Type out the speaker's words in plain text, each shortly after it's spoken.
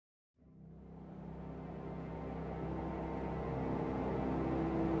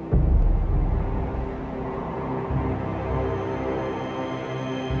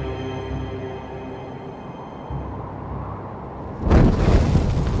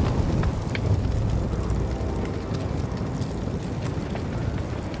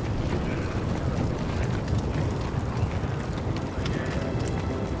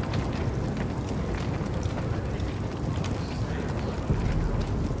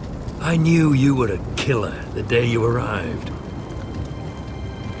I knew you were a killer the day you arrived.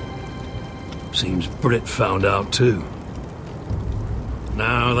 Seems Brit found out too.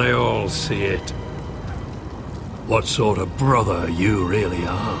 Now they all see it. What sort of brother you really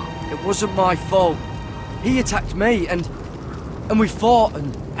are. It wasn't my fault. He attacked me, and we fought,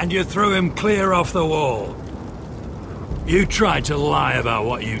 And you threw him clear off the wall. You tried to lie about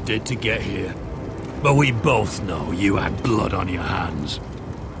what you did to get here. But we both know you had blood on your hands.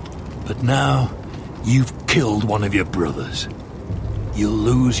 But now, you've killed one of your brothers. You'll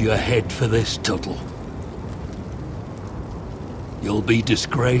lose your head for this, Tutle. You'll be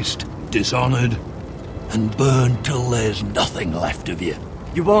disgraced, dishonored, and burned till there's nothing left of you.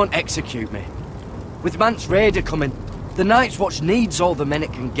 You won't execute me. With Mance Raider coming, the Night's Watch needs all the men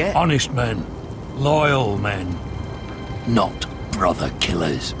it can get. Honest men. Loyal men. Not brother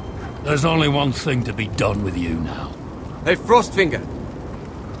killers. There's only one thing to be done with you now. Hey, Frostfinger.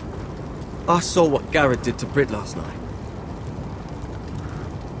 I saw what Gared did to Brit last night.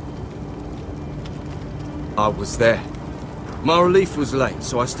 I was there. My relief was late,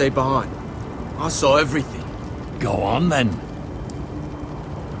 so I stayed behind. I saw everything. Go on, then.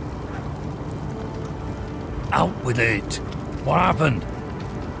 Out with it. What happened?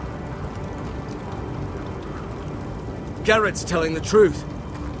 Gared's telling the truth.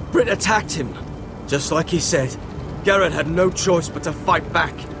 Brit attacked him. Just like he said, Gared had no choice but to fight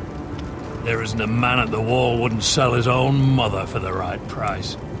back. There isn't a man at the wall wouldn't sell his own mother for the right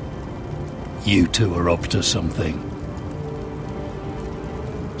price. You two are up to something.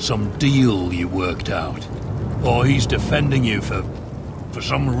 Some deal you worked out. Or he's defending you for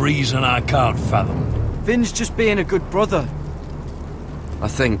some reason I can't fathom. Finn's just being a good brother. I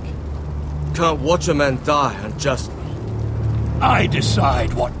think. Can't watch a man die unjustly. I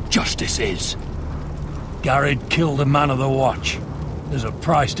decide what justice is. Gared killed a man of the Watch. There's a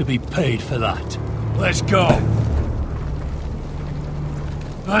price to be paid for that. Let's go.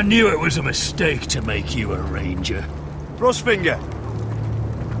 I knew it was a mistake to make you a ranger. Frostfinger.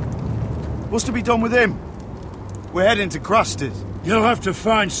 What's to be done with him? We're heading to Crusters. You'll have to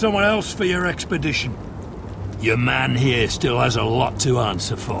find someone else for your expedition. Your man here still has a lot to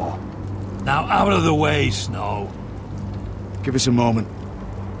answer for. Now out of the way, Snow. Give us a moment.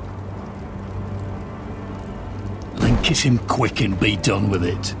 Then kiss him quick and be done with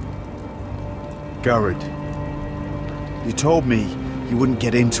it. Gared. You told me you wouldn't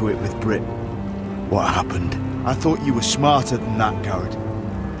get into it with Brit. What happened? I thought you were smarter than that, Gared.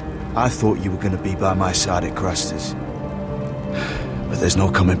 I thought you were going to be by my side at Crusters. But there's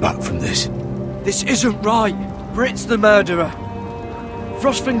no coming back from this. This isn't right. Brit's the murderer.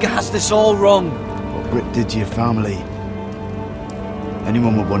 Frostfinger has this all wrong. What Brit did to your family.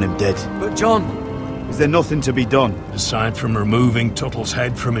 Anyone would want him dead. But John... Is there nothing to be done? Aside from removing Tutle's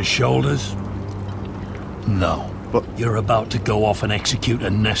head from his shoulders? No. But you're about to go off and execute a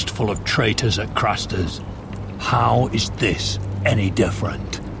nest full of traitors at Crusters. How is this any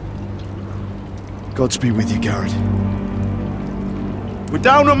different? Godspeed with you, Gared. We're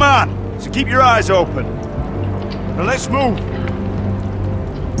down a man, so keep your eyes open. Now let's move.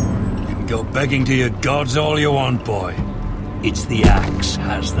 You can go begging to your gods all you want, boy. It's the axe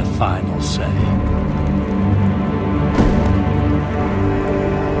has the final say.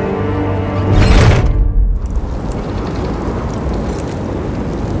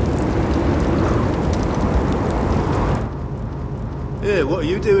 Hey, what are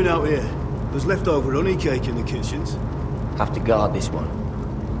you doing out here? There's leftover honey cake in the kitchens. Have to guard this one.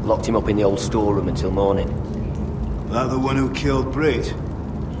 Locked him up in the old storeroom until morning. That the one who killed Brit?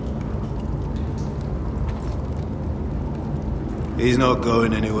 He's not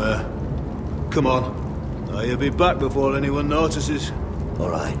going anywhere. Come on. He'll be back before anyone notices. All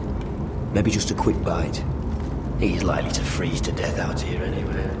right. Maybe just a quick bite. He's likely to freeze to death out here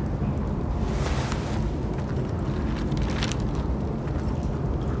anyway.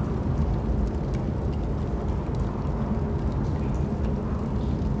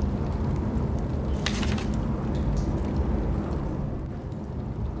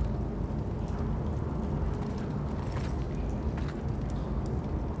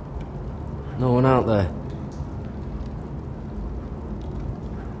 No one out there.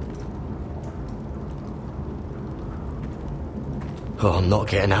 Oh, I'm not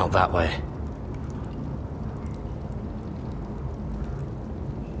getting out that way.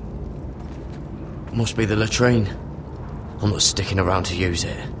 Must be the latrine. I'm not sticking around to use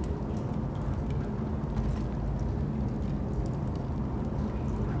it.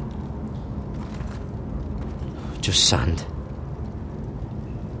 Just sand.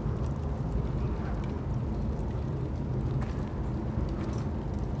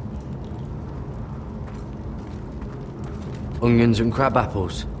 onions and crab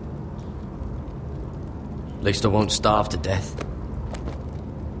apples. At least I won't starve to death.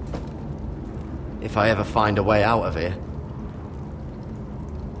 If I ever find a way out of here.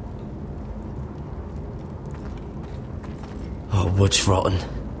 Oh, wood's rotten.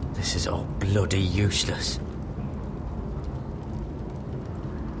 This is all bloody useless.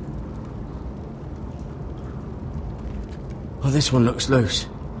 Oh, this one looks loose.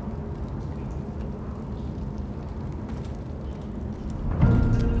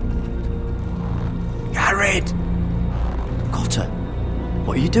 Gared! Cotter,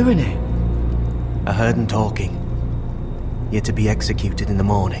 what are you doing here? I heard him talking. You're to be executed in the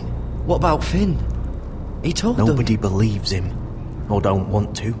morning. What about Finn? He told them. Nobody believes him, or don't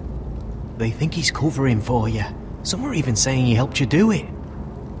want to. They think he's covering for you. Some are even saying he helped you do it.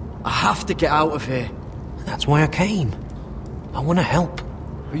 I have to get out of here. That's why I came. I want to help.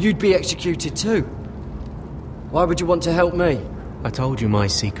 You'd be executed too. Why would you want to help me? I told you my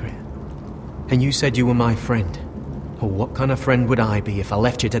secret. And you said you were my friend. Well, what kind of friend would I be if I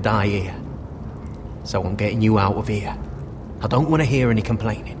left you to die here? So I'm getting you out of here. I don't want to hear any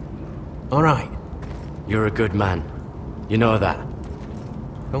complaining. All right? You're a good man. You know that.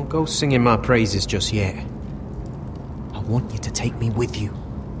 Don't go singing my praises just yet. I want you to take me with you.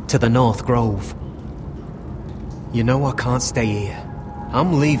 To the North Grove. You know I can't stay here.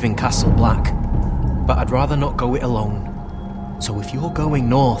 I'm leaving Castle Black. But I'd rather not go it alone. So if you're going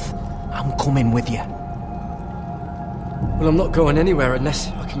north, I'm coming with you. Well, I'm not going anywhere unless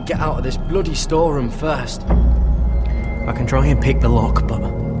I can get out of this bloody storeroom first. I can try and pick the lock, but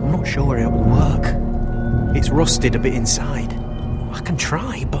I'm not sure it'll work. It's rusted a bit inside. I can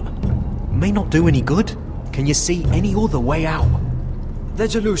try, but it may not do any good. Can you see any other way out?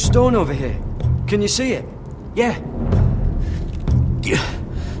 There's a loose stone over here. Can you see it? Yeah.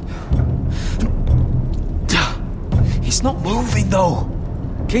 It's not moving, though.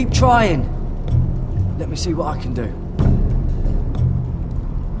 Keep trying. Let me see what I can do.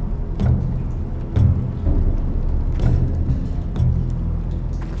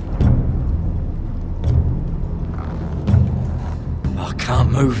 I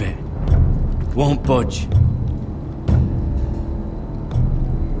can't move it. Won't budge.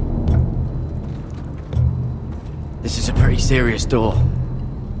 This is a pretty serious door.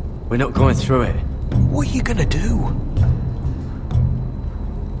 We're not going through it. What are you gonna do?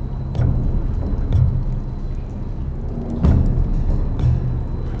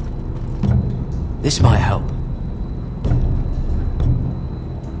 This might help.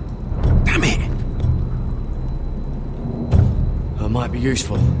 Damn it! It might be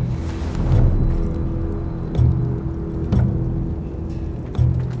useful.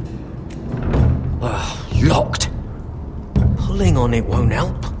 Locked. Pulling on it won't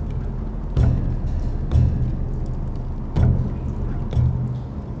help.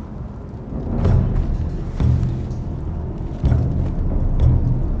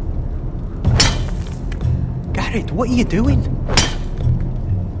 Gared, what are you doing?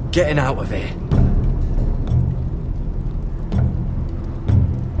 Getting out of here.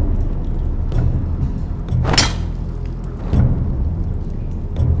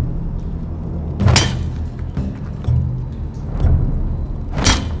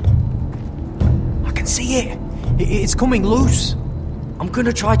 See it? It's coming loose. I'm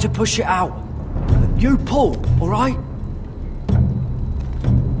gonna try to push it out. You pull, all right?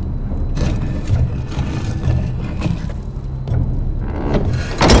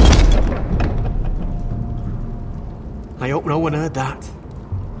 I hope no one heard that.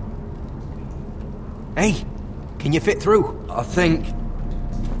 Hey, can you fit through? I think.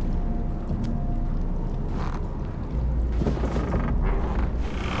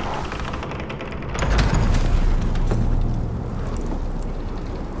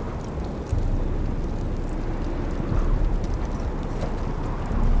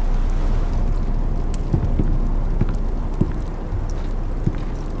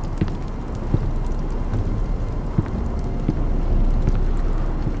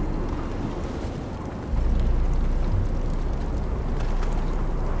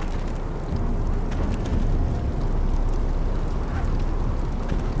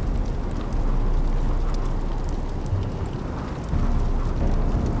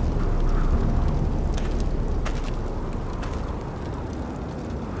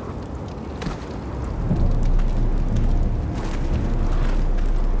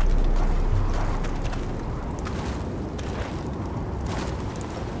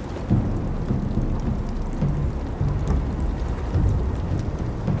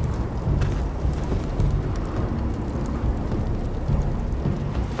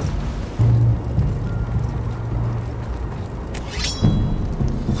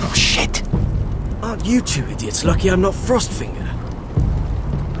 You two idiots lucky I'm not Frostfinger.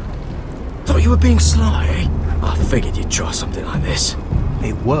 Thought you were being sly, eh? I figured you'd try something like this.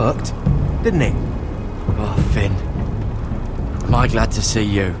 It worked, didn't it? Oh, Finn. Am I glad to see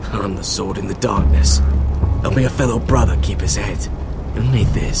you? I'm the sword in the darkness. Help me a fellow brother keep his head. You'll need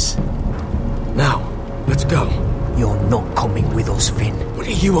this. Now, let's go. You're not coming with us, Finn. What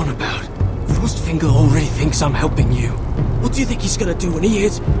are you on about? Frostfinger already thinks I'm helping you. What do you think he's gonna do when he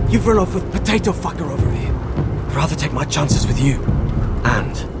hears you've run off with Potato Fucker over here? I'd rather take my chances with you.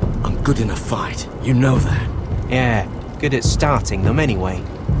 And I'm good in a fight. You know that. Yeah, good at starting them anyway.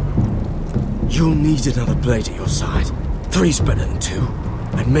 You'll need another blade at your side. 3's better than 2.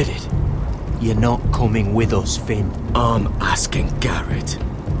 Admit it. You're not coming with us, Finn. I'm asking Gared.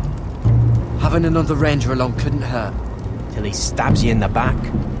 Having another ranger along couldn't hurt. Till he stabs you in the back.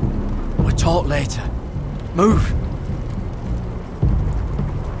 We'll talk later. Move!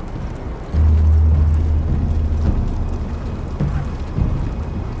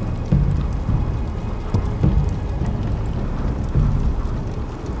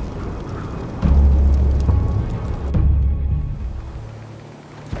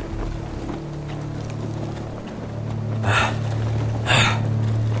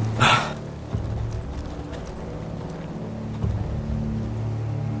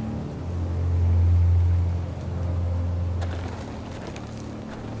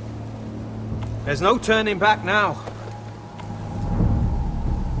 There's no turning back now.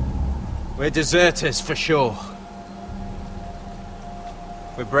 We're deserters for sure.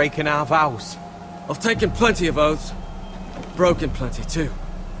 We're breaking our vows. I've taken plenty of oaths. Broken plenty too.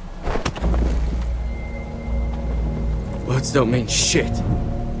 Words don't mean shit.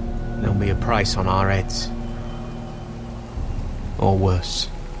 There'll be a price on our heads. Or worse.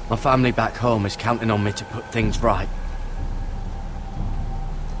 My family back home is counting on me to put things right.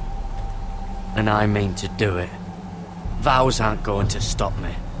 And I mean to do it. Vows aren't going to stop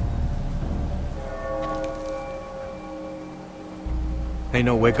me. They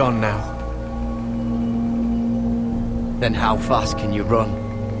know we're gone now. Then how fast can you run?